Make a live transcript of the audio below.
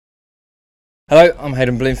Hello, I'm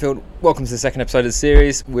Hayden Bloomfield. Welcome to the second episode of the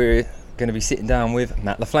series. We're going to be sitting down with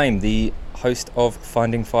Matt LaFlame, the host of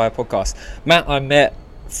Finding Fire podcast. Matt, I met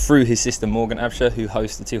through his sister Morgan Absher, who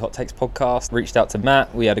hosts the Two Hot Takes podcast. Reached out to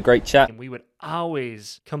Matt. We had a great chat. And we would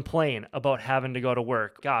always complain about having to go to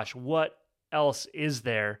work. Gosh, what else is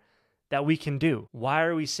there that we can do? Why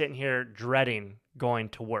are we sitting here dreading going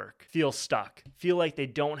to work? Feel stuck, feel like they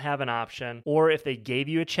don't have an option, or if they gave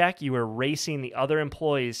you a check, you were racing the other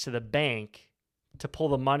employees to the bank to pull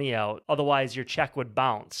the money out. Otherwise, your check would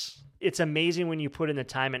bounce. It's amazing when you put in the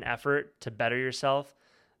time and effort to better yourself,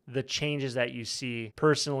 the changes that you see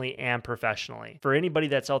personally and professionally. For anybody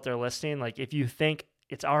that's out there listening, like if you think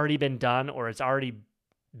it's already been done or it's already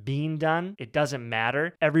being done, it doesn't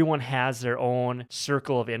matter. Everyone has their own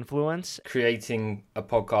circle of influence. Creating a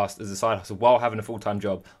podcast as a side hustle while having a full-time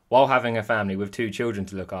job, while having a family with 2 children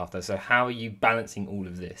to look after. So how are you balancing all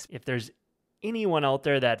of this? If there's anyone out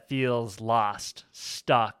there that feels lost,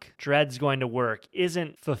 stuck, dreads going to work,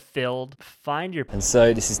 isn't fulfilled, find your... And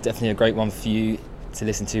so this is definitely a great one for you to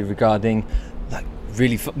listen to regarding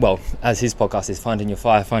really, as his podcast is, finding your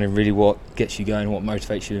fire, finding really what gets you going, what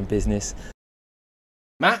motivates you in business.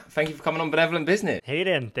 Matt, thank you for coming on Benevolent Business.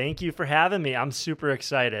 Hayden, thank you for having me. I'm super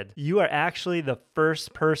excited. You are actually the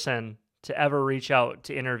first person to ever reach out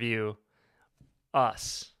to interview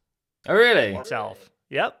us. Oh, really? Myself.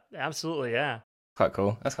 Yep, absolutely, yeah. Quite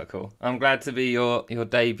cool. That's quite cool. I'm glad to be your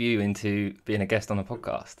debut into being a guest on a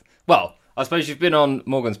podcast. Well, I suppose you've been on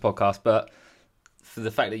Morgan's podcast, but for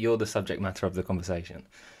the fact that you're the subject matter of the conversation.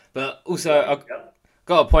 But also, I've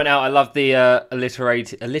got to point out, I love the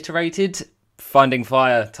alliterated Finding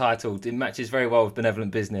Fire title. It matches very well with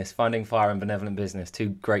Benevolent Business. Finding Fire and Benevolent Business, 2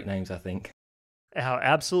 great names, I think.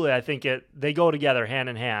 Absolutely. I think they go together hand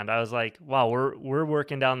in hand. I was like, wow, we're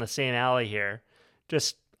working down the same alley here.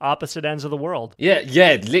 Just opposite ends of the world. Yeah,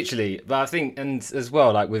 literally. But I think, and as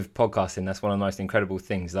well, like with podcasting, that's one of the most incredible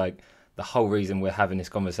things. Like the whole reason we're having this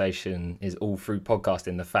conversation is all through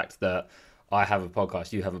podcasting. The fact that I have a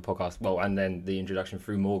podcast, you have a podcast, well, and then the introduction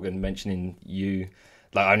through Morgan mentioning you.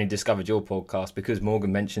 Like I only discovered your podcast because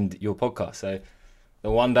Morgan mentioned your podcast. So the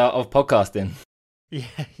wonder of podcasting.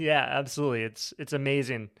 Yeah, absolutely. It's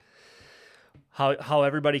amazing how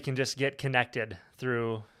everybody can just get connected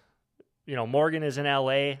through. You know, Morgan is in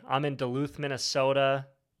LA. I'm in Duluth, Minnesota.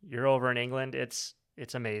 You're over in England. It's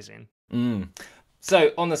amazing.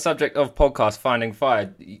 So on the subject of podcast Finding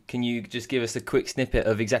Fire, can you just give us a quick snippet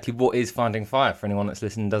of exactly what is Finding Fire for anyone that's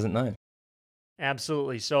listening and doesn't know?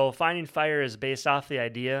 Absolutely. So Finding Fire is based off the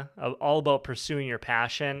idea of all about pursuing your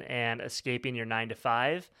passion and escaping your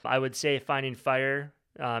 9-to-5. I would say Finding Fire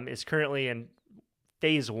is currently in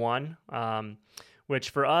phase 1.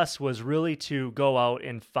 Which for us was really to go out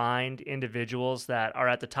and find individuals that are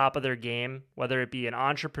at the top of their game, whether it be an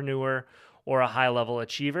entrepreneur or a high-level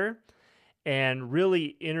achiever, and really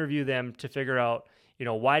interview them to figure out,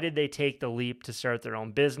 why did they take the leap to start their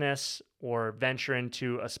own business or venture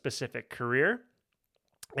into a specific career,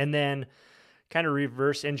 and then kind of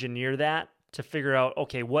reverse engineer that to figure out,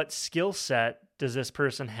 okay, what skill set does this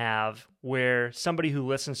person have where somebody who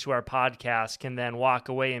listens to our podcast can then walk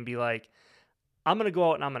away and be like, I'm going to go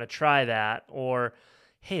out and I'm going to try that. Or,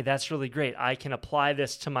 hey, that's really great. I can apply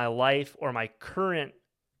this to my life or my current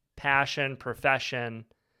passion, profession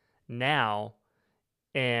now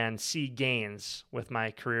and see gains with my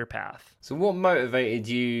career path. So what motivated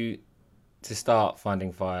you to start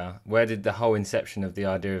Finding Fire? Where did the whole inception of the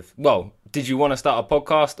idea of, did you want to start a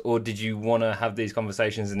podcast or did you want to have these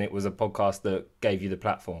conversations and it was a podcast that gave you the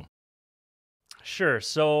platform? Sure.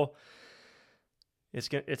 So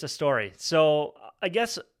it's a story. So I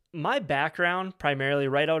guess my background primarily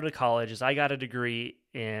right out of college is I got a degree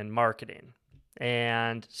in marketing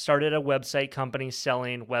and started a website company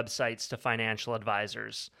selling websites to financial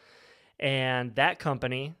advisors. And that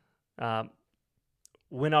company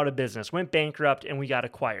went out of business, went bankrupt, and we got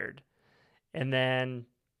acquired. And then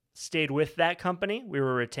stayed with that company. We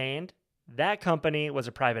were retained. That company was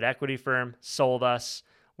a private equity firm, sold us,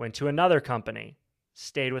 went to another company,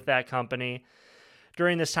 stayed with that company.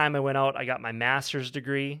 During this time I went out, I got my master's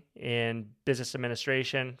degree in business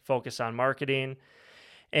administration, focus on marketing.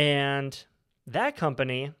 And that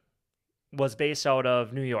company was based out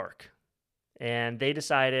of New York. And they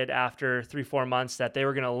decided after 3-4 months that they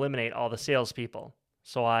were going to eliminate all the salespeople.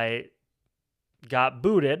 So I got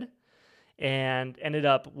booted and ended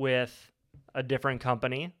up with a different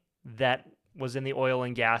company that was in the oil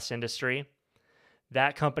and gas industry.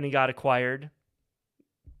 That company got acquired.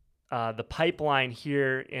 The pipeline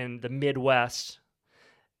here in the Midwest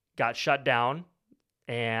got shut down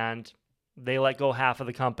and they let go half of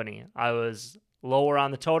the company. I was lower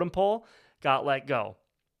on the totem pole, got let go.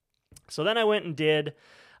 So then I went and did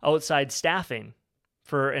outside staffing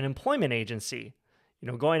for an employment agency,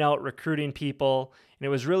 going out recruiting people. And it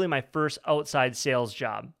was really my first outside sales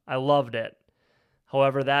job. I loved it.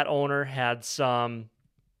 However, that owner had some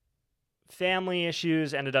family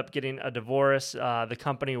issues, ended up getting a divorce. The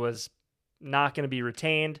company was not going to be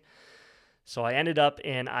retained. So I ended up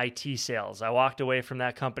in IT sales. I walked away from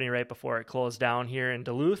that company right before it closed down here in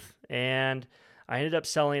Duluth, and I ended up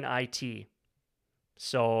selling IT.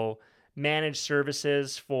 So managed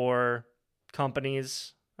services for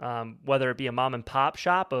companies, whether it be a mom and pop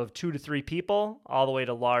shop of 2 to 3 people, all the way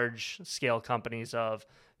to large scale companies of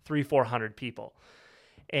 300-400 people.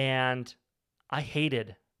 And I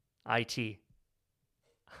hated IT.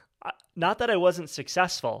 Not that I wasn't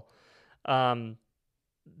successful.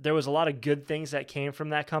 There was a lot of good things that came from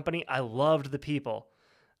that company. I loved the people.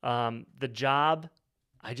 The job,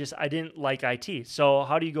 I didn't like IT. So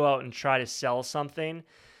how do you go out and try to sell something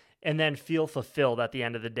and then feel fulfilled at the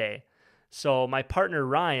end of the day? So my partner,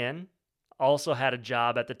 Ryan, also had a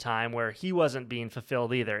job at the time where he wasn't being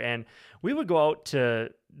fulfilled either. And we would go out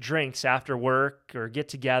to drinks after work or get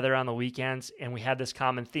together on the weekends, and we had this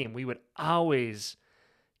common theme. We would always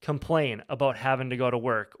complain about having to go to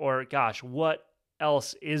work, or gosh, what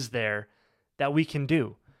else is there that we can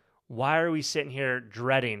do? Why are we sitting here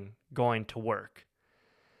dreading going to work?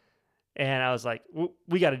 And I was like,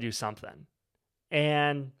 we got to do something.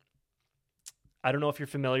 And I don't know if you're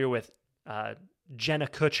familiar with Jenna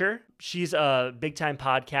Kutcher. She's a big-time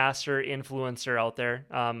podcaster, influencer out there.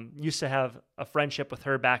 Used to have a friendship with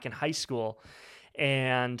her back in high school,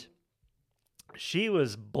 and she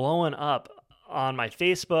was blowing up on my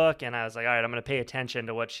Facebook, and I was like, all right, I'm going to pay attention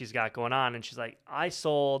to what she's got going on. And she's like, I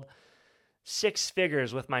sold 6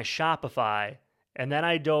 figures with my Shopify, and then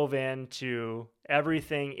I dove into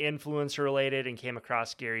everything influencer related and came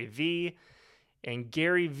across Gary Vee. And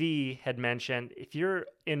Gary Vee had mentioned, if you're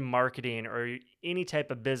in marketing or any type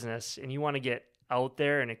of business and you want to get out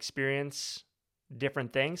there and experience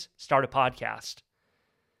different things, start a podcast.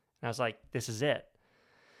 And I was like, this is it.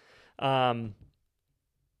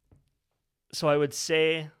 So I would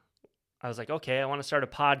say, I was like, okay, I want to start a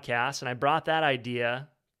podcast. And I brought that idea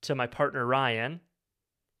to my partner, Ryan.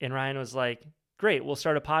 And Ryan was like, great, we'll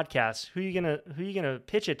start a podcast. Who are you gonna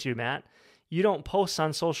pitch it to, Matt? You don't post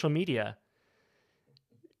on social media.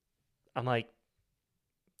 I'm like,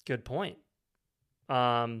 good point.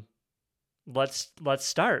 Let's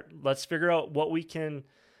start. Let's figure out what we can.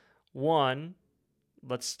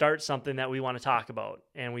 Let's start something that we want to talk about.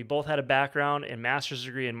 And we both had a background and master's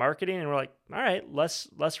degree in marketing, and we're like, all right, let's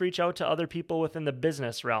reach out to other people within the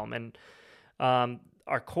business realm. And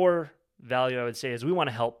our core value, I would say, is we want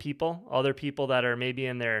to help people, other people that are maybe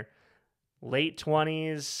in their late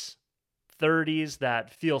 20s, 30s,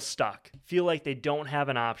 that feel stuck, feel like they don't have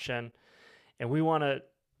an option. And we want to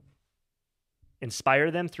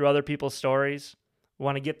inspire them through other people's stories. We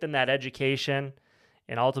want to get them that education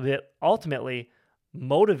and ultimately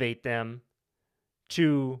motivate them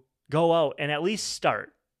to go out and at least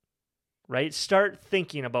start, right? Start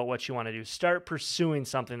thinking about what you want to do. Start pursuing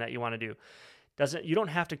something that you want to do. You don't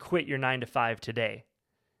have to quit your 9-to-5 today.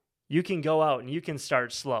 You can go out and you can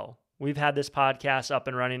start slow. We've had this podcast up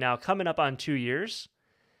and running now, coming up on 2 years,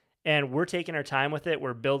 and we're taking our time with it.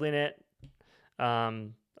 We're building it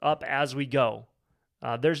up as we go.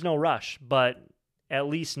 There's no rush, but at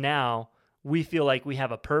least now we feel like we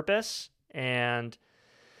have a purpose, and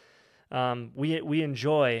we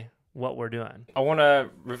enjoy what we're doing. I want to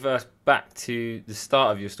reverse back to the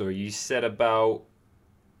start of your story. You said about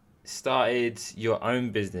started your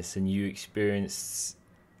own business and you experienced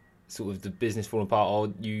sort of the business falling apart,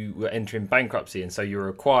 or you were entering bankruptcy and so you were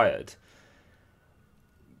acquired.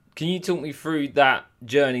 Can you talk me through that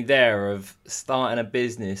journey there of starting a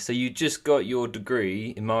business? So you just got your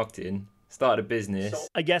degree in marketing, started a business. So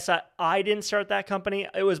I guess I didn't start that company.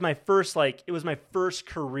 It was my first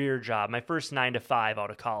career job, my first 9-to-5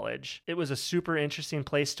 out of college. It was a super interesting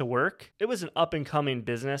place to work. It was an up and coming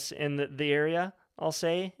business in the area, I'll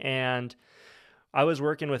say. And I was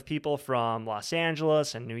working with people from Los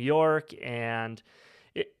Angeles and New York, and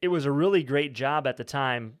it was a really great job at the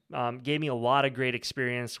time. Gave me a lot of great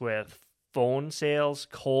experience with phone sales,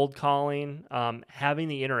 cold calling, having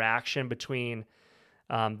the interaction between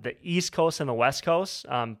the East Coast and the West Coast.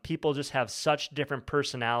 People just have such different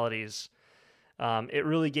personalities. It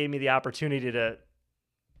really gave me the opportunity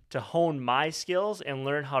to hone my skills and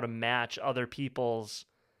learn how to match other people's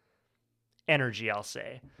energy, I'll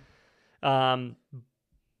say. But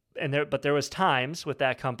there was times with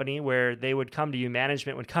that company where they would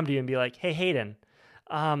management would come to you and be like, hey, Hayden,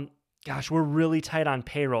 gosh, we're really tight on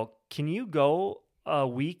payroll. can you go a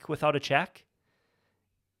week without a check?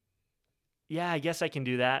 Yeah, I guess I can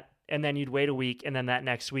do that. And then you'd wait a week, and then that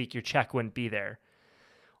next week your check wouldn't be there.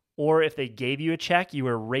 Or if they gave you a check, you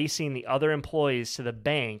were racing the other employees to the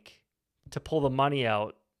bank to pull the money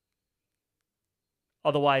out.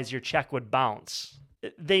 Otherwise, your check would bounce.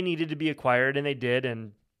 They needed to be acquired, and they did,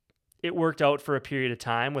 and it worked out for a period of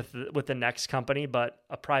time with the next company, but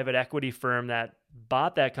a private equity firm that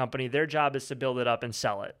bought that company, their job is to build it up and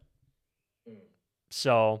sell it.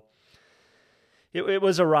 So it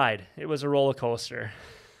was a ride. It was a roller coaster.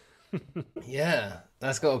 Yeah,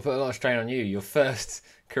 that's got to put a lot of strain on you. Your first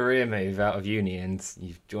career move out of uni and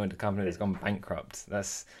you've joined a company that's gone bankrupt.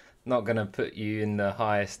 That's not going to put you in the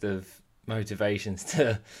highest of motivations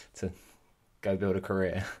to go build a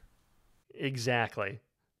career. Exactly.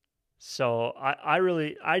 So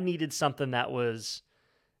I needed something that was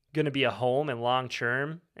going to be a home and long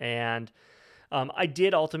term. And I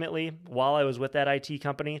did ultimately, while I was with that IT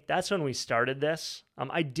company, that's when we started this.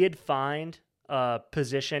 I did find a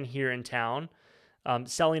position here in town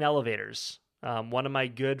selling elevators. One of my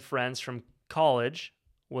good friends from college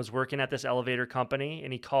was working at this elevator company,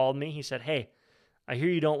 and he called me. He said, "Hey, I hear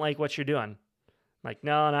you don't like what you're doing." I'm like,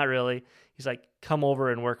 "No, not really." He's like, "Come over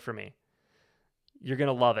and work for me. You're going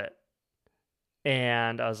to love it."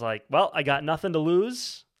 And I was like, well, I got nothing to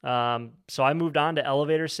lose. So I moved on to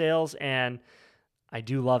elevator sales, and I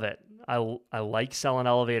do love it. I like selling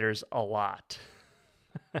elevators a lot.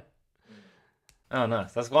 Oh,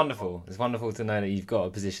 nice. That's wonderful. It's wonderful to know that you've got a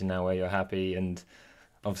position now where you're happy, and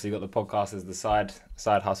obviously got the podcast as the side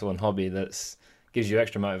hustle and hobby that's gives you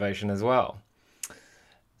extra motivation as well.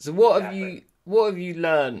 So what have you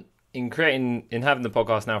learned in having the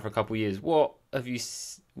podcast now for a couple of years? What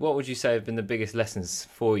would you say have been the biggest lessons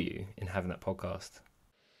for you in having that podcast?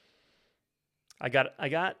 I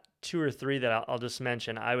got 2 or 3 that I'll just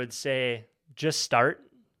mention. I would say just start.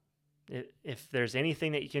 If there's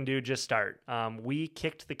anything that you can do, just start. We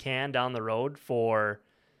kicked the can down the road for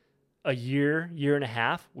a year and a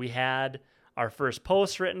half. We had our first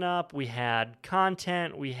post written up. We had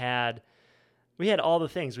content. We had all the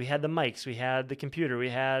things. We had the mics. We had the computer. We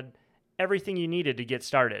had everything you needed to get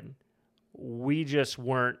started. We just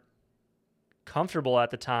weren't comfortable at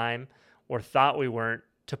the time, or thought we weren't,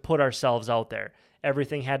 to put ourselves out there.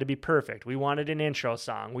 Everything had to be perfect. We wanted an intro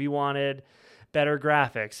song. We wanted better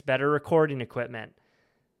graphics, better recording equipment.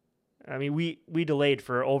 I mean, we delayed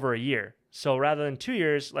for over a year. So rather than 2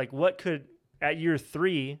 years, like at year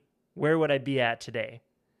 3, where would I be at today?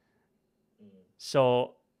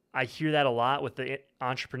 So I hear that a lot with the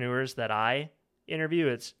entrepreneurs that I interview.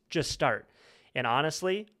 It's just start. And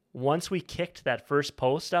honestly, once we kicked that first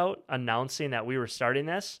post out announcing that we were starting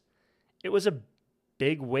this, it was a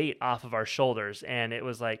big weight off of our shoulders. And it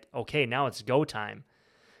was like, okay, now it's go time.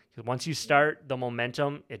 Because once you start, the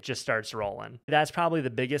momentum, it just starts rolling. That's probably the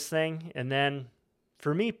biggest thing. And then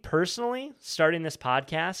for me personally, starting this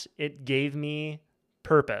podcast, it gave me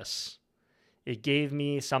purpose. It gave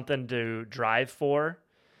me something to drive for,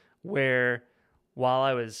 where while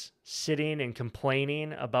I was sitting and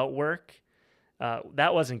complaining about work,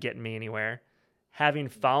 that wasn't getting me anywhere. Having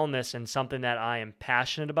found this and something that I am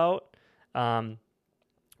passionate about,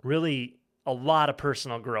 really a lot of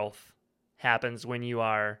personal growth happens when you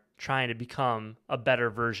are trying to become a better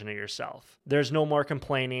version of yourself. There's no more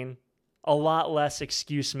complaining, a lot less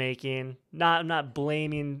excuse making, not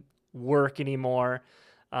blaming work anymore.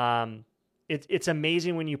 It's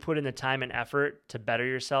amazing when you put in the time and effort to better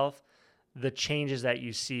yourself, the changes that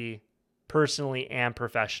you see personally and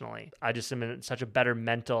professionally. I just am in such a better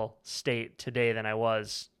mental state today than I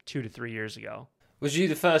was 2 to 3 years ago. Was you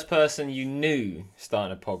the first person you knew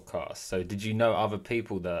starting a podcast? So did you know other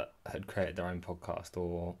people that had created their own podcast,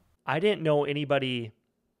 or? I didn't know anybody,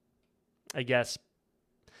 I guess.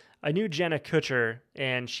 I knew Jenna Kutcher,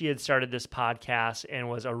 and she had started this podcast and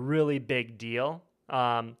was a really big deal.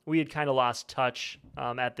 We had kind of lost touch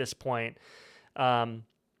at this point.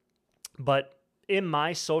 But in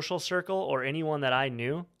my social circle or anyone that I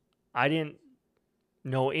knew, I didn't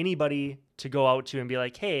know anybody to go out to and be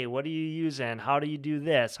like, hey, what are you using? How do you do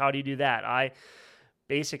this? How do you do that? I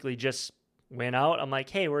basically just went out. I'm like,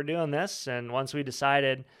 hey, we're doing this. And once we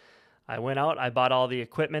decided, I went out, I bought all the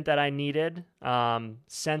equipment that I needed.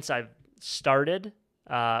 Since I've started,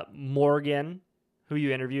 Morgan, who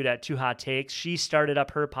you interviewed at Two Hot Takes, she started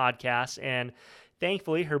up her podcast. And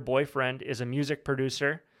thankfully, her boyfriend is a music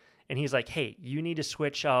producer. And he's like, hey, you need to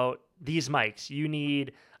switch out these mics. You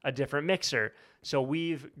need a different mixer. So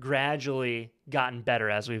we've gradually gotten better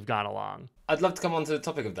as we've gone along. I'd love to come on to the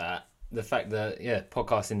topic of that. The fact that,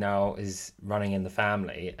 podcasting now is running in the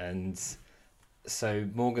family, and so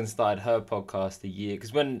Morgan started her podcast a year,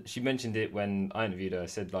 because when she mentioned it when I interviewed her, I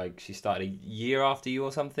said like she started a year after you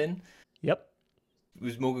or something. Yep.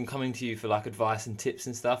 Was Morgan coming to you for like advice and tips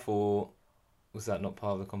and stuff, or was that not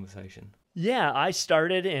part of the conversation? Yeah, I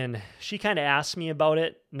started and she kind of asked me about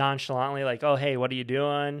it nonchalantly, like, oh, hey, what are you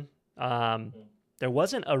doing? There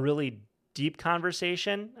wasn't a really deep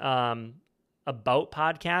conversation about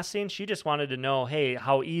podcasting. She just wanted to know, hey,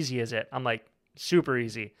 how easy is it? I'm like, super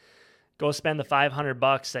easy. Go spend the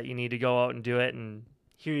 $500 that you need to go out and do it, and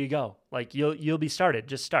here you go. Like you'll be started.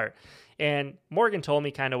 Just start. And Morgan told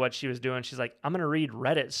me kind of what she was doing. She's like, I'm gonna read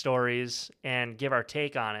Reddit stories and give our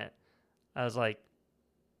take on it. I was like,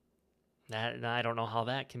 that I don't know how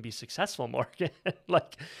that can be successful, Morgan.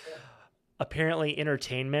 Like, apparently,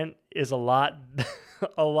 entertainment is a lot,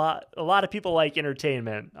 a lot of people like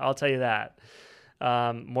entertainment. I'll tell you that.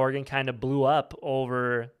 Morgan kind of blew up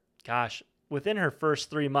over, gosh, within her first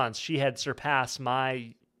 3 months, she had surpassed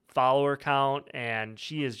my follower count, and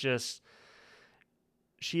she has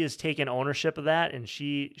taken ownership of that, and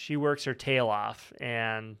she works her tail off,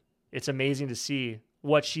 and it's amazing to see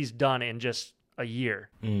what she's done in just a year.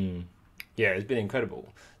 Yeah, it's been incredible.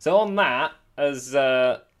 So on that, as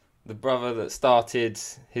the brother that started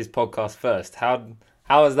his podcast first, how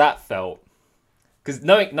has that felt? Because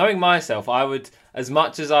knowing myself, I would, as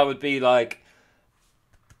much as I would be like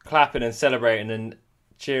clapping and celebrating and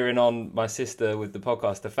cheering on my sister with the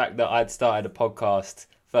podcast, the fact that I'd started a podcast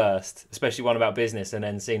first, especially one about business, and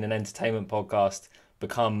then seen an entertainment podcast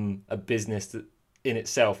become a business in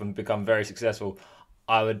itself and become very successful,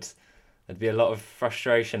 there'd be a lot of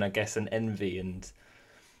frustration, I guess, and envy, and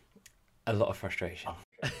a lot of frustration.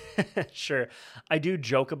 Sure. I do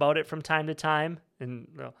joke about it from time to time, and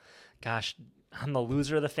gosh, I'm the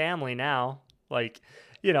loser of the family now. Like,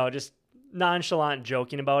 just nonchalant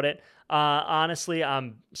joking about it. Honestly,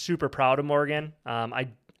 I'm super proud of Morgan. I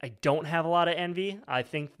don't have a lot of envy. I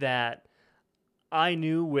think that I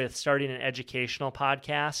knew with starting an educational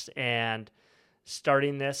podcast and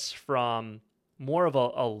starting this from more of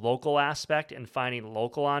a local aspect and finding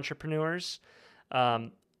local entrepreneurs,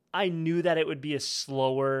 I knew that it would be a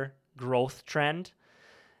slower growth trend,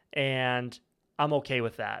 and I'm okay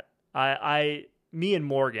with that. Me and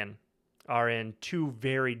Morgan are in two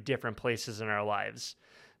very different places in our lives.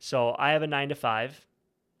 So I have a 9 to 5.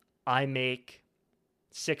 I make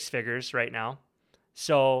 6 figures right now.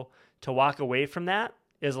 So to walk away from that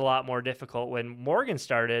is a lot more difficult. When Morgan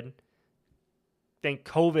started, I think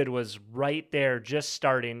COVID was right there, just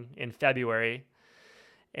starting in February.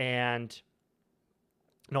 And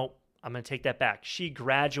no, I'm going to take that back. She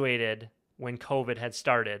graduated when COVID had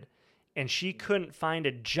started, and she couldn't find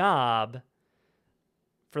a job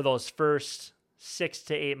for those first 6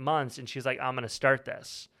 to 8 months. And she's like, I'm going to start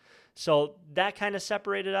this. So that kind of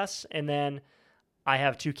separated us. And then I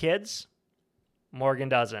have 2 kids. Morgan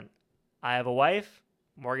doesn't. I have a wife.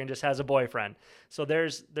 Morgan just has a boyfriend. So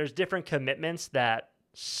there's different commitments that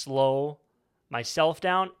slow myself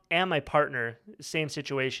down, and my partner, same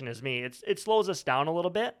situation as me. It slows us down a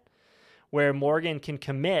little bit, where Morgan can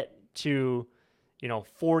commit to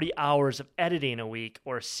 40 hours of editing a week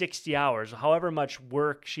or 60 hours, however much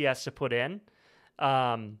work she has to put in.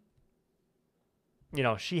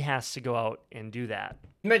 She has to go out and do that.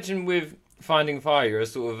 You mentioned with Finding Fire, you're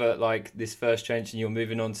sort of at like this first trench and you're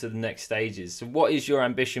moving on to the next stages. So what is your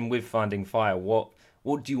ambition with Finding Fire? What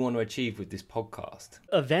do you want to achieve with this podcast?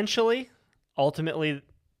 Eventually, ultimately,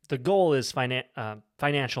 the goal is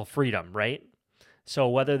financial freedom, right? So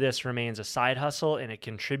whether this remains a side hustle and it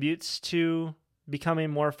contributes to becoming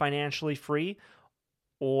more financially free,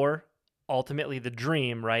 or ultimately the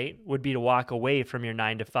dream, right, would be to walk away from your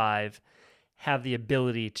 9 to 5, have the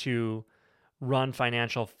ability to run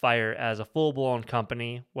Financial Fire as a full-blown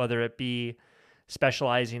company, whether it be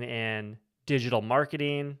specializing in digital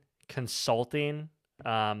marketing, consulting.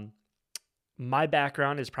 My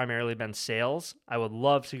background has primarily been sales. I would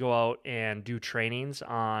love to go out and do trainings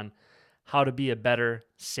on how to be a better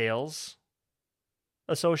sales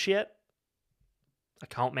associate,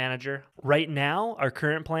 account manager. Right now, our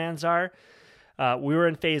current plans are, we were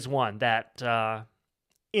in phase 1, that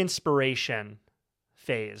inspiration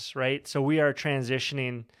phase, right? So we are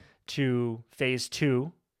transitioning to phase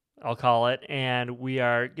 2, I'll call it, and we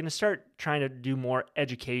are going to start trying to do more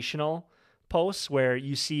educational posts where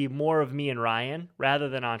you see more of me and Ryan rather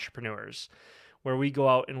than entrepreneurs, where we go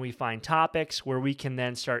out and we find topics where we can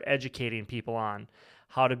then start educating people on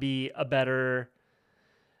how to be a better,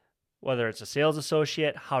 whether it's a sales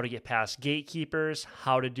associate, how to get past gatekeepers,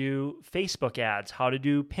 how to do Facebook ads, how to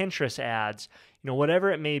do Pinterest ads, whatever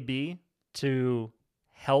it may be, to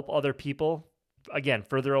help other people again,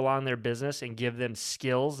 further along their business and give them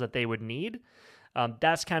skills that they would need.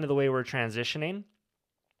 That's kind of the way we're transitioning.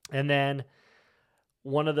 And then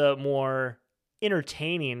one of the more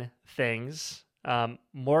entertaining things,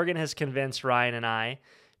 Morgan has convinced Ryan and I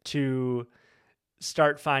to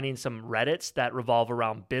start finding some Reddits that revolve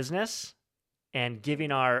around business and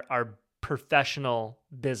giving our professional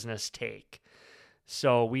business take.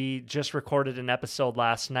 So we just recorded an episode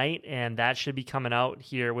last night, and that should be coming out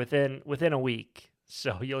here within a week.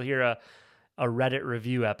 So you'll hear a Reddit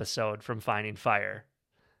review episode from Finding Fire.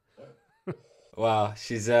 Wow,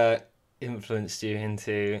 she's influenced you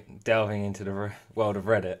into delving into the world of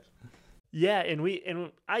Reddit. Yeah,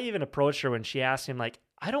 and I even approached her when she asked him, like,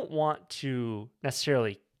 I don't want to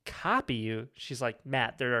necessarily copy you. She's like,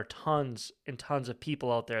 Matt, there are tons and tons of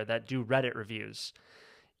people out there that do Reddit reviews.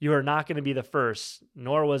 You are not going to be the first,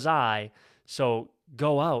 nor was I. So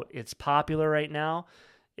go out. It's popular right now,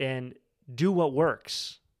 and do what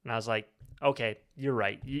works. And I was like, okay, you're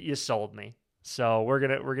right. You sold me. So we're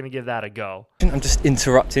gonna give that a go. I'm just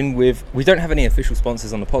interrupting with, we don't have any official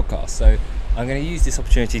sponsors on the podcast, so I'm going to use this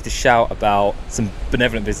opportunity to shout about some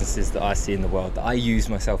benevolent businesses that I see in the world, that I use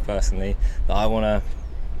myself personally, that I want to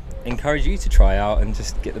encourage you to try out and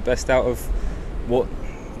just get the best out of what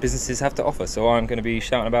businesses have to offer. So I'm going to be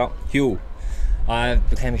shouting about Huel. I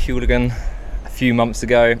became a Hueligan a few months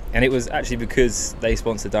ago, and it was actually because they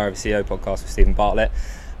sponsored Diary of a CEO podcast with Stephen Bartlett,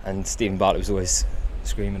 and Stephen Bartlett was always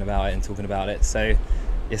screaming about it and talking about it. So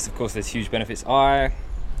yes, of course, there's huge benefits. I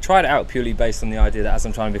tried it out purely based on the idea that as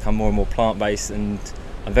I'm trying to become more and more plant-based, and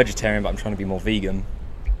I'm vegetarian but I'm trying to be more vegan,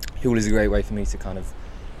 Huel is a great way for me to kind of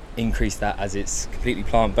increase that, as it's completely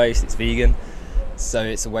plant-based, it's vegan. So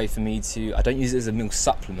it's a way for me to, I don't use it as a meal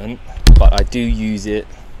supplement, but I do use it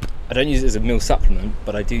as a meal supplement,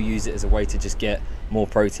 but I do use it as a way to just get more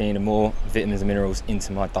protein and more vitamins and minerals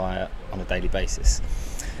into my diet on a daily basis.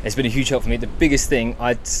 It's been a huge help for me. The biggest thing,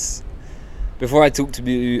 before I talk to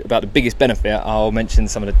you about the biggest benefit, I'll mention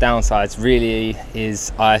some of the downsides. Really,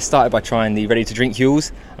 is I started by trying the ready-to-drink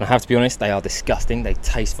Huels, and I have to be honest, they are disgusting. They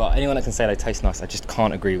taste far. Anyone that can say they taste nice, I just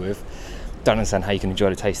can't agree with. Don't understand how you can enjoy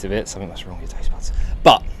the taste of it. Something must be wrong with your taste buds.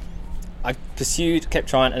 But I kept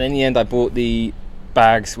trying, and in the end, I bought the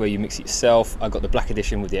bags where you mix it yourself. I got the black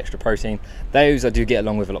edition with the extra protein. Those I do get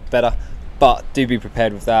along with a lot better. But do be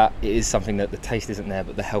prepared with that. It is something that the taste isn't there,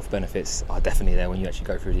 but the health benefits are definitely there when you actually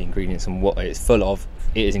go through the ingredients and what it's full of.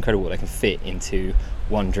 It is incredible what they can fit into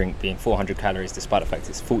one drink, being 400 calories, despite the fact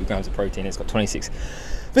it's 40 grams of protein. It's got 26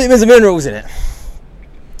 vitamins and minerals in it.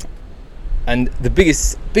 And the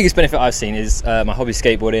biggest benefit I've seen is my hobby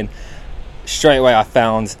skateboarding. Straight away I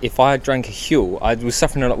found if I drank a Huel, I was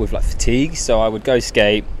suffering a lot with like fatigue, so I would go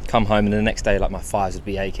skate, come home, and the next day like my thighs would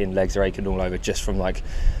be aching, legs are aching all over just from like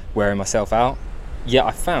wearing myself out. Yet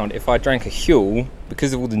I found if I drank a Huel,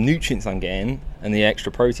 because of all the nutrients I'm getting and the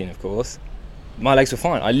extra protein of course, my legs were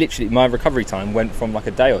fine. My recovery time went from like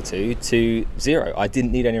a day or two to 0. I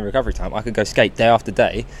didn't need any recovery time. I could go skate day after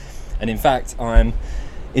day. And in fact, I'm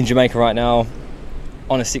in Jamaica right now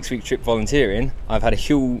on a 6-week trip volunteering. I've had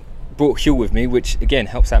brought Huel with me, which again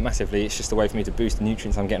helps out massively. It's just a way for me to boost the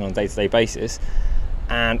nutrients I'm getting on a day-to-day basis.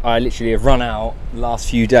 And I literally have run out the last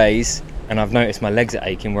few days, and I've noticed my legs are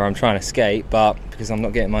aching where I'm trying to skate, but because I'm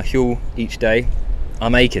not getting my Huel each day,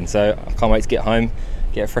 I'm aching. So I can't wait to get home,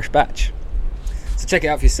 get a fresh batch. So check it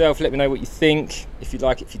out for yourself. Let me know what you think, if you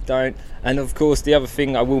like it, if you don't. And of course, the other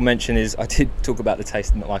thing I will mention is I did talk about the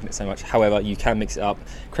taste and not liking it so much. However, you can mix it up,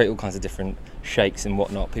 create all kinds of different shakes and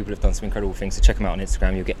whatnot. People have done some incredible things, so check them out on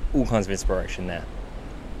Instagram. You'll get all kinds of inspiration there.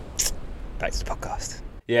 Back to the podcast.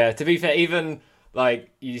 Yeah, to be fair, even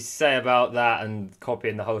like you say about that and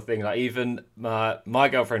copying the whole thing, like even my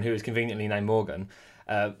girlfriend, who is conveniently named Morgan,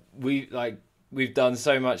 we've done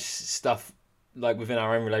so much stuff like within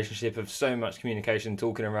our own relationship, of so much communication,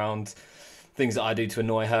 talking around things that I do to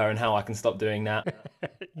annoy her and how I can stop doing that.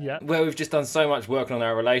 Yeah. Where we've just done so much work on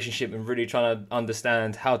our relationship and really trying to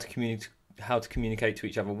understand how to communicate to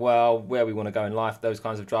each other well, where we want to go in life, those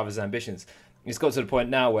kinds of drivers and ambitions. It's got to the point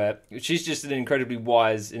now where she's just an incredibly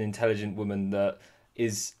wise and intelligent woman that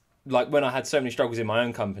is, like, when I had so many struggles in my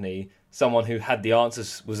own company, someone who had the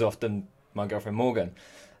answers was often my girlfriend Morgan.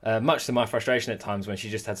 Much to my frustration at times, when she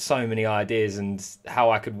just had so many ideas and how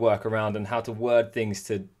I could work around and how to word things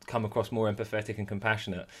to come across more empathetic and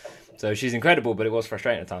compassionate. So she's incredible, but it was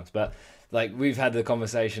frustrating at times. But like, we've had the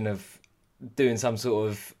conversation of doing some sort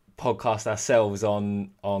of podcast ourselves on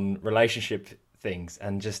relationship things,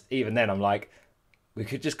 and just even then I'm like, we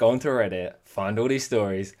could just go onto Reddit, find all these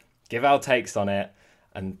stories, give our takes on it,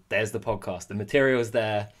 and there's the podcast. The material's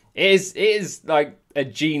there. It is like a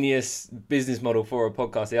genius business model for a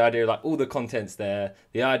podcast. The idea of like all the content's there,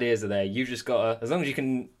 the ideas are there. You've just got to, as long as you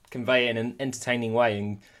can convey it in an entertaining way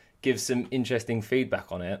and give some interesting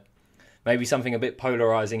feedback on it. Maybe something a bit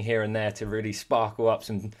polarizing here and there to really sparkle up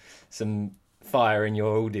some fire in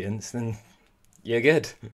your audience, then you're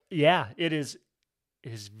good. Yeah, it is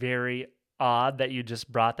very odd that you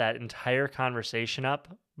just brought that entire conversation up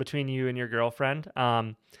between you and your girlfriend.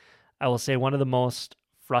 I will say one of the most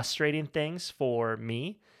frustrating things for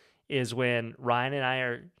me is when Ryan and I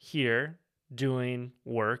are here doing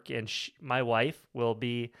work and my wife will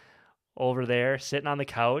be over there sitting on the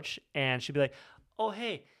couch and she'll be like, "Oh,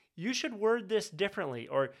 hey, you should word this differently."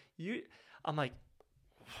 Or I'm like,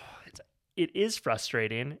 it is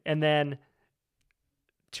frustrating. And then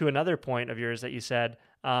to another point of yours that you said,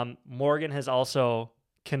 Morgan has also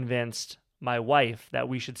convinced my wife that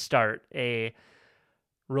we should start a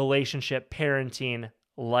relationship parenting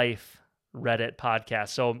life Reddit podcast.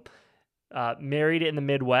 So Married in the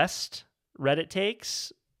Midwest Reddit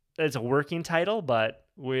Takes. It's a working title, but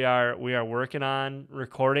we are working on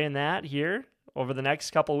recording that here over the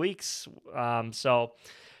next couple weeks. So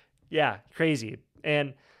yeah, crazy.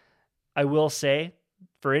 And I will say,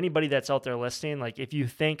 for anybody that's out there listening, like if you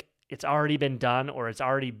think it's already been done or it's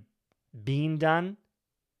already being done,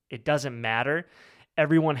 it doesn't matter.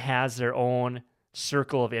 Everyone has their own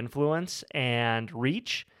circle of influence and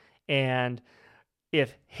reach. And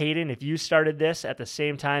if you started this at the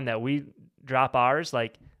same time that we drop ours,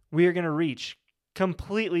 like we are going to reach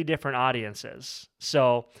completely different audiences.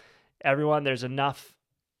 So everyone, there's enough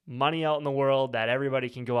money out in the world that everybody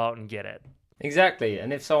can go out and get it. Exactly.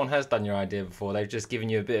 And if someone has done your idea before, they've just given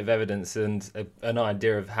you a bit of evidence and an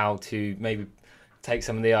idea of how to maybe take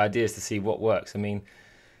some of the ideas to see what works. I mean,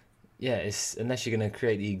 yeah, it's unless you're going to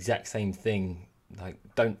create the exact same thing, like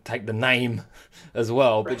don't take the name as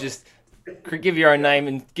well, but just give your own name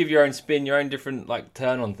and give your own spin, your own different like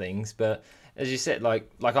turn on things. But as you said,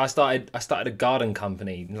 like I started a garden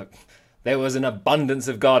company. Like there was an abundance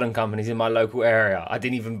of garden companies in my local area. I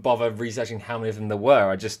didn't even bother researching how many of them there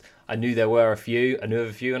were. I knew there were a few. I knew of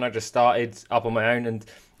a few, and I just started up on my own. And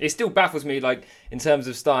it still baffles me, like in terms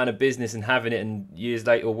of starting a business and having it, and years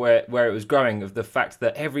later where it was growing, of the fact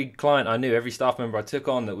that every client I knew, every staff member I took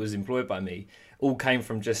on that was employed by me, all came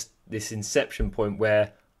from just this inception point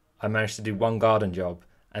where I managed to do one garden job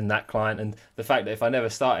and that client, and the fact that if I never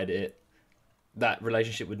started it, that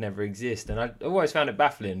relationship would never exist. And I always found it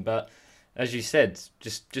baffling, but as you said,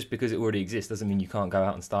 just because it already exists doesn't mean you can't go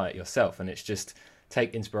out and start it yourself. And it's just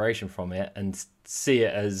take inspiration from it and see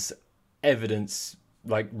it as evidence,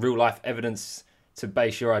 like real life evidence to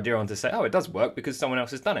base your idea on, to say, oh, it does work because someone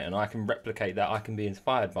else has done it and I can replicate that. I can be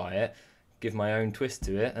inspired by it, give my own twist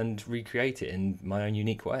to it and recreate it in my own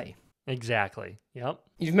unique way. Exactly. Yep.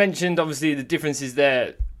 You've mentioned obviously the differences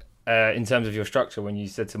there in terms of your structure when you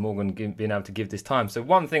said to Morgan being able to give this time. So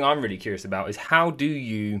one thing I'm really curious about is how do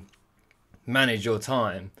you manage your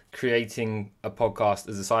time creating a podcast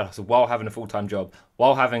as a side hustle while having a full-time job,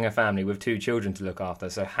 while having a family with 2 children to look after?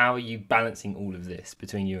 So how are you balancing all of this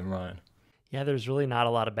between you and Ryan? Yeah, there's really not a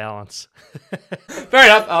lot of balance. Fair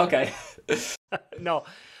enough. Oh, okay. No.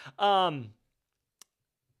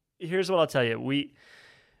 Here's what I'll tell you.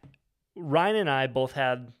 Ryan and I both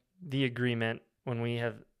had the agreement when we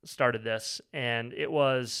have started this, and it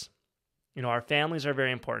was, our families are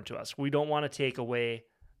very important to us. We don't want to take away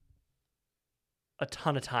a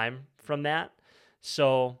ton of time from that.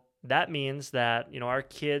 So that means that, our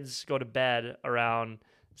kids go to bed around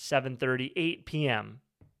 7:30, 8 p.m.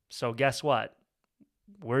 So guess what?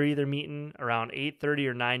 We're either meeting around 8:30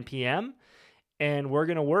 or 9 p.m. and we're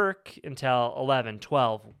going to work until 11,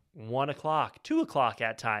 12, 1 o'clock, 2 o'clock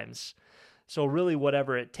at times. So really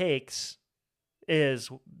whatever it takes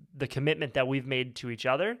is the commitment that we've made to each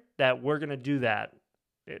other that we're going to do that.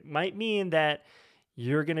 It might mean that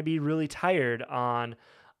you're going to be really tired on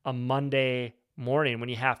a Monday morning when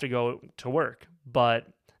you have to go to work, but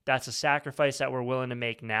that's a sacrifice that we're willing to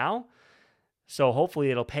make now. So hopefully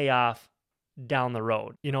it'll pay off down the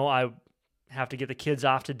road. I have to get the kids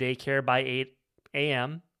off to daycare by 8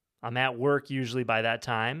 a.m. I'm at work usually by that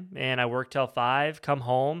time, and I work till 5, come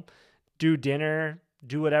home, do dinner,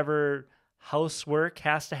 do whatever housework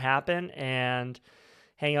has to happen, and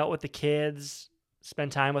hang out with the kids,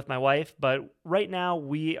 spend time with my wife. But right now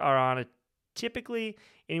we are on typically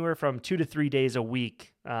anywhere from 2 to 3 days a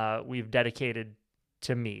week we've dedicated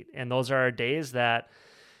to meet. And those are our days that,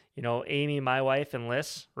 Amy, my wife, and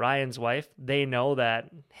Liz, Ryan's wife, they know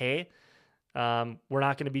that, hey, we're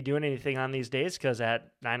not going to be doing anything on these days because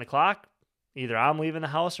at 9 o'clock, either I'm leaving the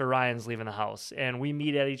house or Ryan's leaving the house. And we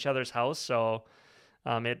meet at each other's house. So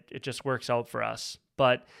It just works out for us.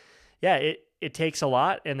 But yeah, it takes a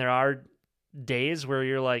lot, and there are days where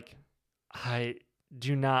you're like, I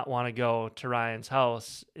do not want to go to Ryan's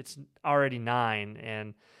house. It's already 9,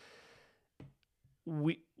 and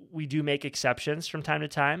we do make exceptions from time to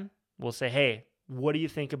time. We'll say, hey, what do you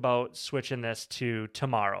think about switching this to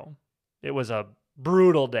tomorrow? It was a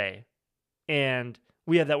brutal day, and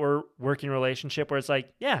we have that working relationship where it's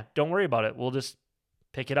like, yeah, don't worry about it. We'll just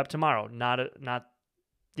pick it up tomorrow. Not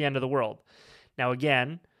the end of the world. Now,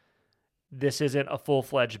 again, this isn't a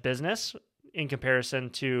full-fledged business in comparison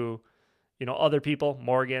to, other people,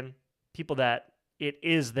 Morgan, people that it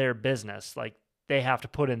is their business. Like, they have to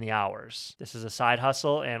put in the hours. This is a side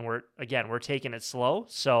hustle, and we're taking it slow.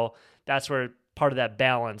 So that's where part of that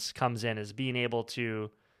balance comes in, is being able to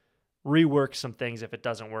rework some things if it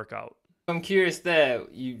doesn't work out. I'm curious there,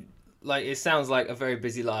 it sounds like a very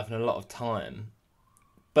busy life and a lot of time.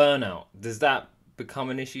 Burnout, does that become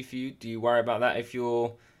an issue for you? Do you worry about that if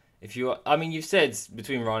you're I mean, you've said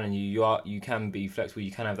between Ryan and you can be flexible,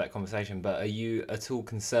 you can have that conversation, but are you at all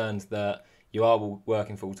concerned that you are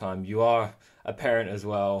working full time, you are a parent as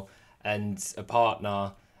well, and a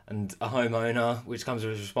partner and a homeowner, which comes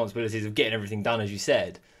with responsibilities of getting everything done, as you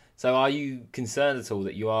said? So are you concerned at all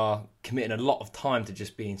that you are committing a lot of time to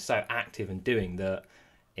just being so active and doing that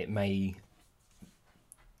it may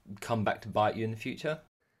come back to bite you in the future?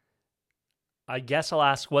 I guess I'll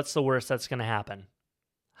ask, what's the worst that's going to happen?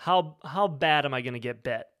 How bad am I going to get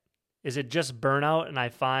bit? Is it just burnout and I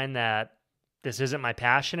find that this isn't my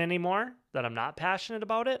passion anymore, that I'm not passionate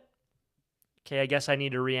about it? Okay, I guess I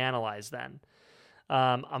need to reanalyze then.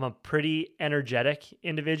 I'm a pretty energetic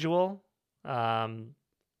individual.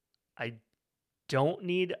 I don't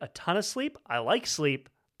need a ton of sleep. I like sleep,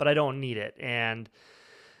 but I don't need it. And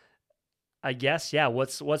I guess, yeah,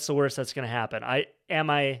 what's the worst that's going to happen? Am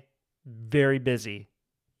I very busy?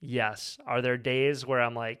 Yes. Are there days where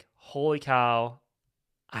I'm like, holy cow,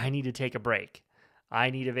 I need to take a break, I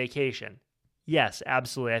need a vacation? Yes,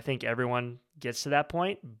 absolutely. I think everyone gets to that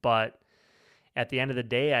point, but at the end of the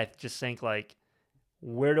day, I just think, like,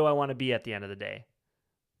 where do I want to be at the end of the day?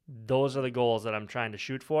 Those are the goals that I'm trying to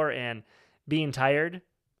shoot for. And being tired,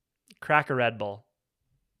 crack a Red Bull,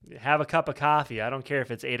 have a cup of coffee. I don't care if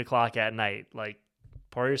it's 8:00 at night. Like,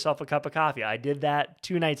 pour yourself a cup of coffee. I did that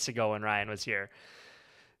 2 nights ago when Ryan was here.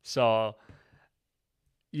 So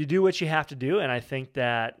you do what you have to do. And I think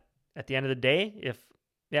that at the end of the day,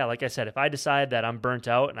 like I said, if I decide that I'm burnt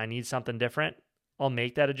out and I need something different, I'll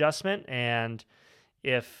make that adjustment. And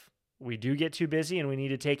if we do get too busy and we need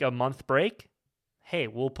to take a month break, hey,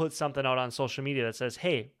 we'll put something out on social media that says,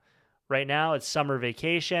 hey, right now it's summer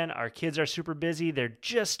vacation. Our kids are super busy. They're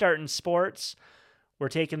just starting sports. We're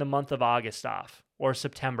taking the month of August off or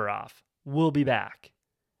September off. We'll be back.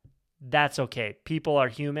 That's okay. People are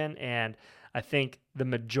human, and I think the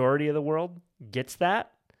majority of the world gets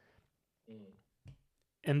that,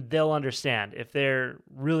 and they'll understand. If they're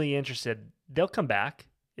really interested, they'll come back.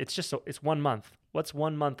 It's 1 month. What's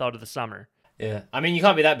 1 month out of the summer? Yeah. I mean, you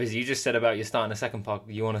can't be that busy. You just said about you starting a second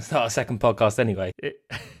podcast. You want to start a second podcast anyway.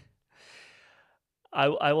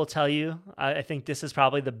 I will tell you, I think this is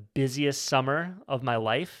probably the busiest summer of my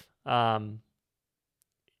life.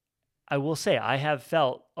 I will say I have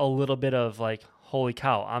felt a little bit of like, holy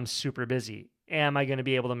cow, I'm super busy. Am I going to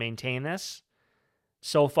be able to maintain this?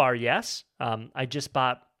 So far, yes. I just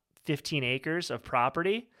bought 15 acres of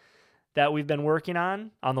property that we've been working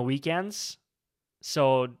on the weekends.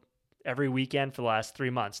 So every weekend for the last 3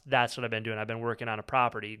 months, that's what I've been doing. I've been working on a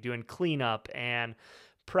property, doing cleanup and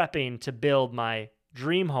prepping to build my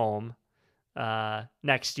dream home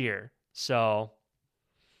next year. So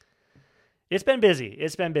it's been busy.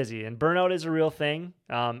 And burnout is a real thing.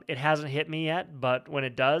 It hasn't hit me yet, but when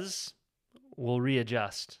it does, we'll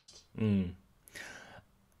readjust.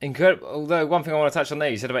 Incredible. Although one thing I want to touch on there,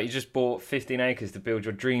 you said about you just bought 15 acres to build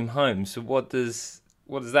your dream home. So what does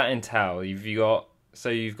that entail? You've got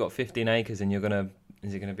 15 acres, and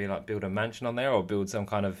is it gonna be like build a mansion on there or build some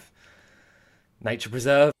kind of nature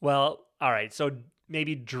preserve? Well, all right. So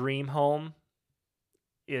maybe dream home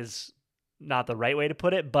is not the right way to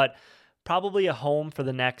put it, but probably a home for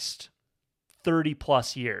the next 30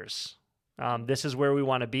 plus years. This is where we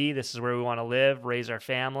want to be. This is where we want to live, raise our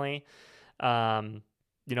family.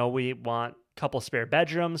 We want a couple spare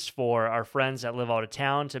bedrooms for our friends that live out of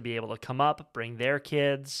town to be able to come up, bring their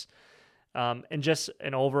kids, and just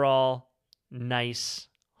an overall nice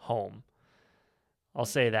home. I'll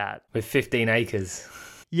say that. With 15 acres.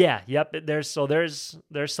 Yeah, yep. There's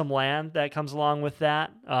some land that comes along with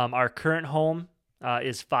that. Our current home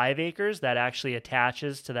is 5 acres that actually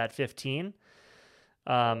attaches to that 15.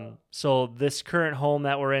 So this current home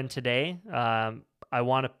that we're in today, I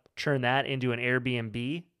want to turn that into an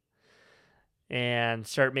Airbnb and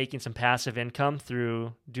start making some passive income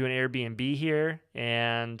through doing Airbnb here.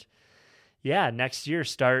 And yeah, next year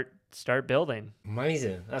start building.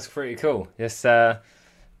 Amazing. That's pretty cool. Yes,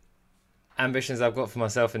 ambitions I've got for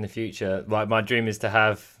myself in the future. Like my dream is to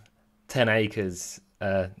have 10 acres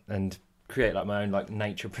and create like my own like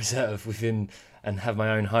nature preserve within and have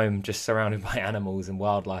my own home just surrounded by animals and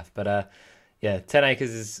wildlife. But yeah, 10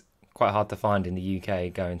 acres is quite hard to find in the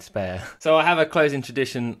UK, going spare. So I have a closing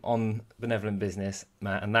tradition on benevolent business,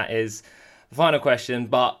 Matt, and that is the final question.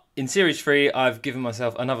 But in series 3, I've given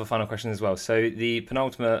myself another final question as well. So the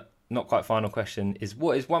penultimate, not quite final question is,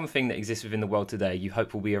 what is one thing that exists within the world today you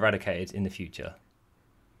hope will be eradicated in the future?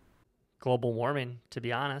 Global warming, to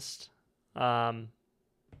be honest. I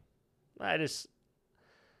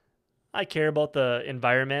care about the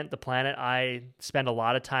environment, the planet. I spend a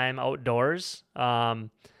lot of time outdoors.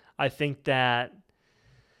 I think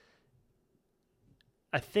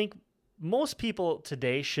most people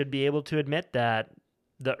today should be able to admit that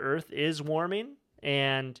the earth is warming.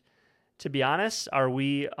 And to be honest, are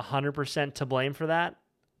we 100% to blame for that?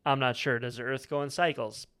 I'm not sure. Does the earth go in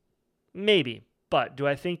cycles? Maybe. But do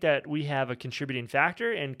I think that we have a contributing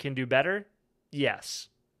factor and can do better? Yes.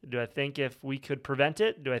 Do I think if we could prevent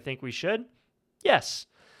it, do I think we should? Yes.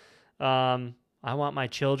 I want my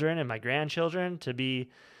children and my grandchildren to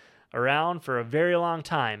be around for a very long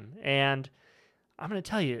time. And I'm going to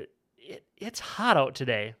tell you, it's hot out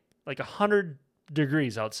today, like 100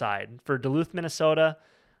 degrees outside. For Duluth, Minnesota,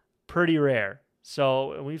 pretty rare.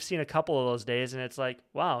 So we've seen a couple of those days, and it's like,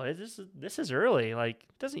 wow, this is early. Like,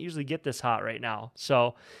 it doesn't usually get this hot right now.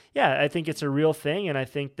 So, yeah, I think it's a real thing, and I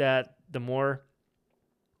think that the more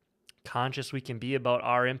conscious we can be about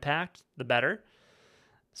our impact, the better.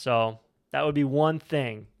 So that would be one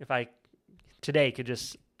thing. If I today could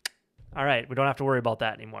just, all right, we don't have to worry about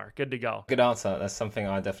that anymore. Good to go. Good answer. That's something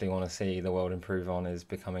I definitely want to see the world improve on, is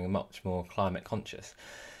becoming much more climate conscious.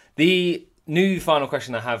 The new final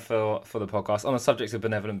question I have for the podcast on the subject of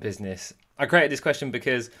benevolent business. I created this question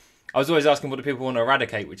because I was always asking what do people want to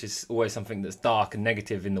eradicate, which is always something that's dark and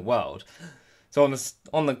negative in the world. So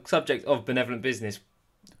on the subject of benevolent business,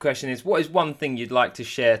 the question is, what is one thing you'd like to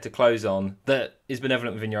share to close on that is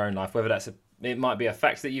benevolent within your own life? Whether it might be a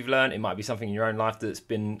fact that you've learned, it might be something in your own life that's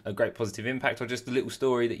been a great positive impact, or just a little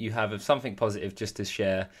story that you have of something positive just to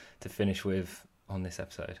share to finish with on this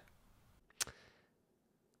episode.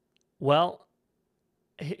 Well,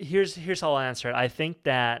 here's how I'll answer it. I think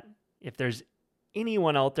that if there's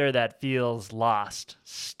anyone out there that feels lost,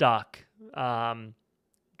 stuck,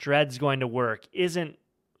 dreads going to work, isn't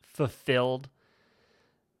fulfilled,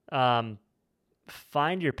 find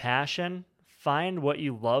your passion, find what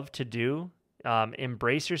you love to do,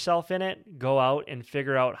 embrace yourself in it, go out and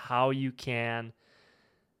figure out how you can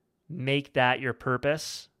make that your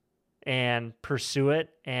purpose and pursue it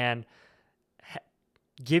and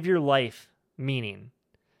give your life meaning.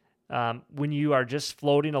 When you are just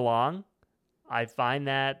floating along, I find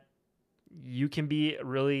that you can be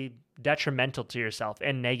really detrimental to yourself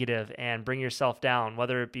and negative and bring yourself down,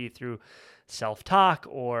 whether it be through self-talk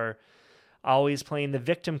or always playing the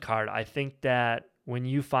victim card. I think that when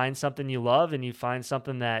you find something you love and you find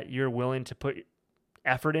something that you're willing to put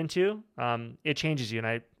effort into, it changes you.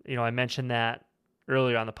 And I mentioned that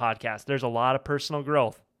earlier on the podcast. There's a lot of personal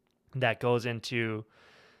growth that goes into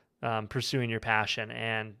pursuing your passion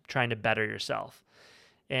and trying to better yourself.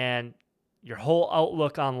 And your whole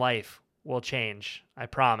outlook on life will change. I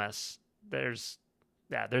promise. There's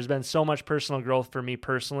been so much personal growth for me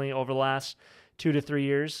personally over the last 2 to 3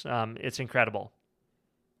 years. It's incredible.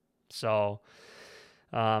 So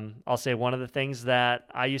I'll say one of the things that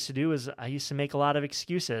I used to do is I used to make a lot of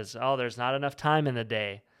excuses. Oh, there's not enough time in the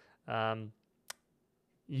day.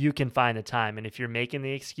 You can find the time. And if you're making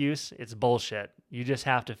the excuse, it's bullshit. You just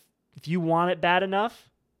have to, if you want it bad enough,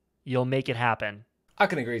 you'll make it happen. I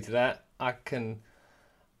can agree to that.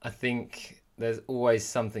 I think there's always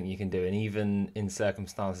something you can do. And even in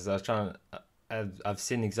circumstances, I've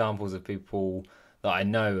seen examples of people that I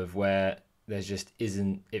know of where there's just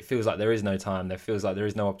isn't, it feels like there is no time. There feels like there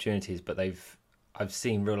is no opportunities, but I've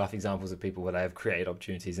seen real life examples of people where they have created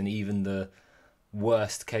opportunities, and even the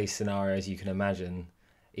worst case scenarios you can imagine,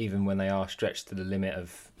 even when they are stretched to the limit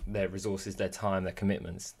of their resources, their time, their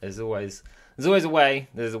commitments, there's always a way.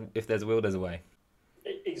 If there's a will, there's a way.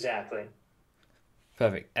 Exactly.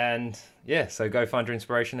 Perfect. And yeah, so go find your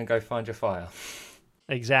inspiration and go find your fire.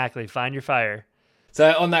 Exactly. Find your fire.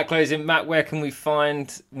 So on that closing, Matt, where can we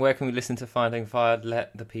listen to Finding Fire?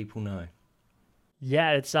 Let the people know.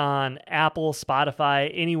 Yeah, it's on Apple,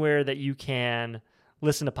 Spotify, anywhere that you can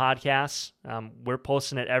listen to podcasts. We're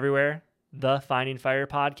posting it everywhere. The Finding Fire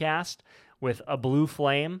podcast with a blue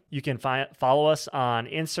flame. You can follow us on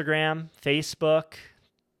Instagram, Facebook,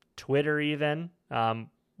 Twitter even.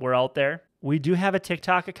 We're out there. We do have a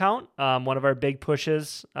TikTok account. One of our big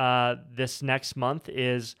pushes this next month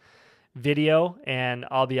is video. And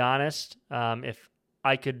I'll be honest, if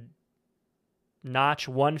I could notch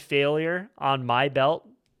one failure on my belt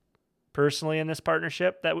personally in this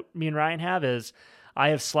partnership that me and Ryan have, is I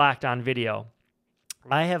have slacked on video.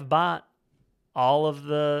 I have bought all of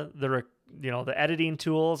the editing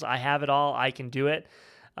tools. I have it all. I can do it.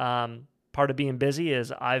 Part of being busy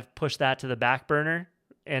is I've pushed that to the back burner,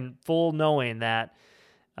 and full knowing that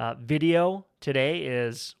video today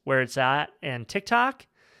is where it's at. And TikTok,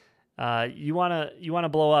 you wanna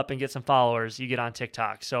blow up and get some followers, you get on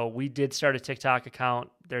TikTok. So we did start a TikTok account.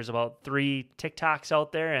 There's about 3 TikToks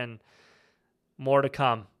out there and more to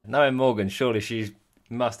come. Knowing Morgan, surely she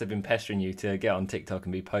must have been pestering you to get on TikTok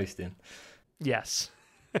and be posting. Yes.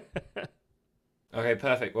 Okay,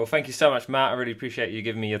 perfect. Well, thank you so much, Matt. I really appreciate you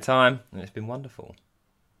giving me your time, and it's been wonderful.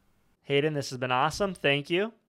 Hayden, this has been awesome. Thank you.